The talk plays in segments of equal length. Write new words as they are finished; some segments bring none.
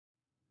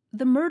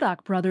The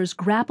Murdoch brothers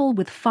grapple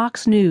with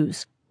Fox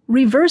News,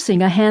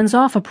 reversing a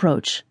hands-off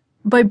approach,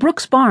 by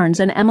Brooks Barnes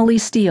and Emily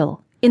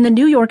Steele, in the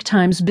New York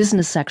Times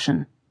business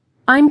section.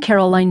 I'm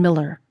Caroline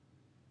Miller.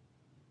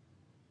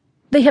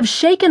 They have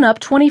shaken up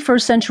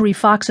 21st Century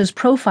Fox's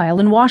profile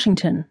in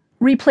Washington,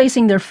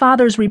 replacing their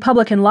father's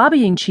Republican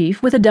lobbying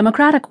chief with a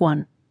Democratic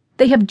one.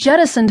 They have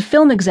jettisoned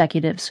film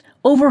executives,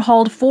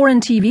 overhauled foreign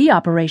TV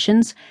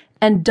operations,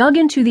 and dug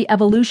into the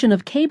evolution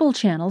of cable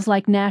channels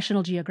like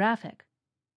National Geographic.